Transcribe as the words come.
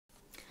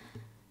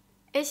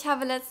Ich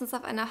habe letztens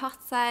auf einer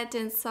Hochzeit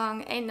den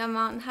Song Ain't No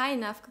Mountain High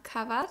Enough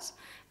gecovert,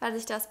 weil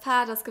sich das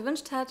Paar das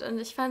gewünscht hat und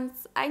ich fand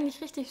es eigentlich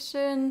richtig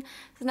schön,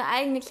 so eine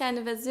eigene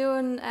kleine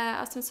Version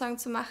aus dem Song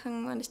zu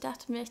machen und ich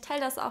dachte mir, ich teile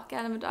das auch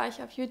gerne mit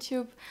euch auf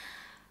YouTube.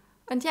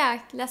 Und ja,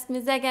 lasst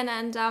mir sehr gerne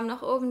einen Daumen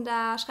nach oben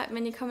da, schreibt mir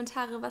in die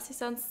Kommentare, was ich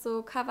sonst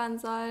so covern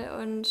soll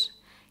und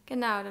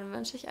genau, dann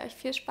wünsche ich euch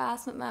viel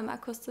Spaß mit meinem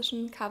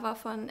akustischen Cover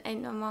von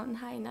Ain't No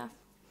Mountain High Enough.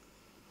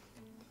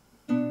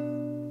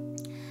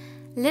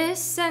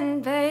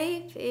 Listen,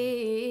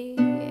 baby,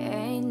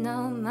 ain't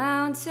no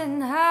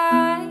mountain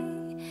high,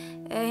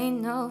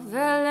 ain't no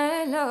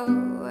valley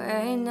low,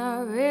 ain't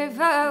no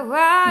river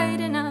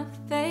wide enough,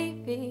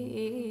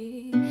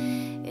 baby.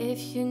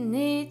 If you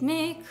need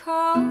me,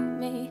 call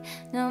me,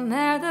 no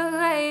matter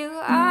where you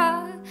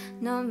are,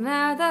 no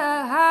matter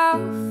how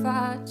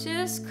far,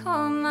 just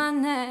call my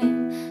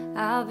name,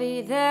 I'll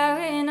be there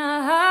in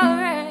a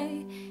hurry.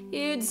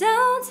 You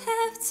don't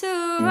have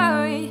to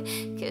worry,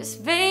 'cause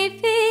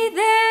baby,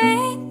 there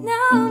ain't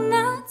no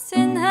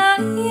mountain high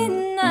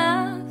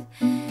enough,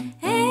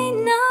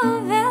 ain't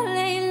no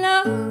valley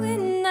low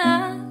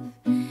enough,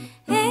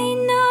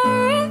 ain't no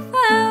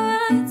river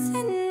wide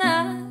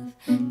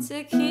enough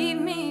to keep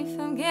me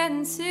from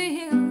getting to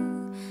you.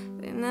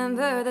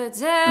 Remember the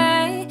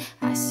day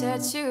I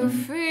set you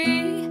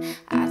free,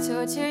 I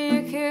told you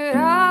you could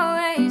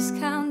always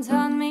count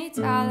on me,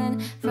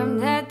 darling. From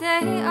that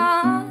day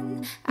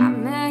on, I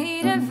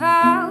made a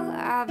vow,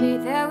 I'll be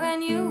there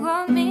when you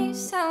want me,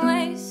 some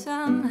way,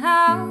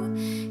 somehow.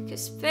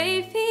 'Cause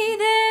baby,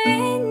 there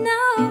ain't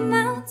no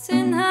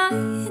mountain high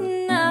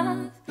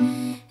enough,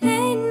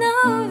 ain't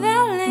no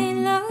valley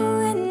low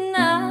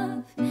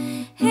enough,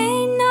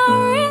 ain't no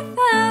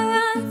river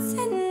wide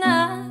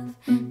enough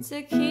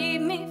to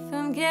keep me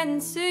from getting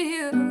to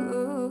you.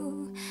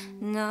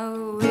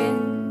 No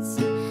winds,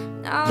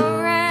 no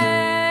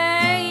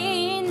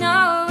rain,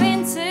 no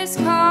winter's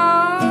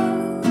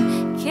cold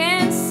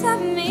can't stop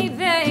me,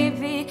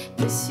 baby,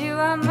 'cause you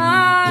are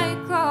my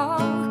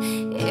goal.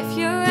 If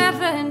you're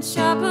ever in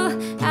trouble,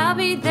 I'll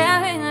be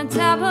there in a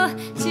double.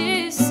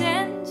 Just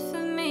send for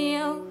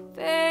me, oh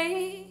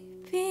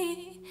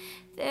baby.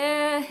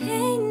 There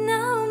ain't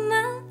no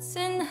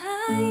mountain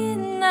high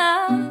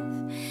enough,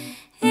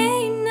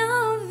 ain't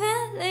no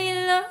valley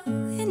low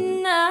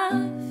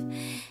enough,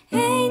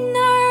 ain't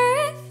no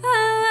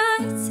river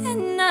wide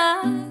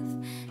enough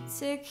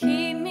to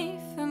keep me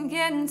from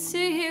getting to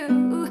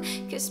you.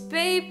 'Cause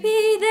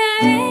baby,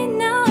 there ain't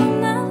no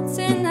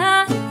mountain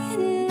high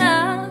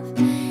enough,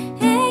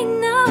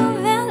 ain't no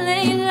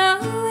valley low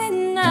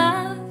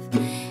enough,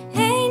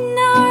 ain't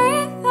no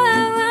river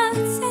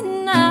wide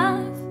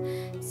enough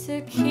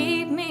to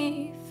keep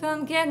me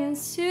from getting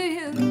to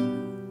you.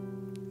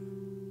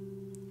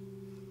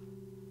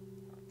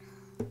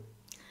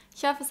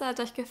 Ich hoffe, es hat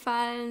euch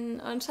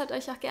gefallen und schaut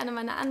euch auch gerne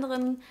meine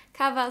anderen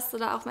Covers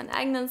oder auch meinen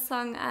eigenen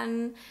Song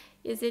an.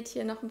 Ihr seht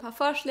hier noch ein paar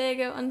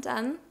Vorschläge und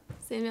dann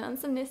sehen wir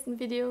uns im nächsten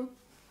Video.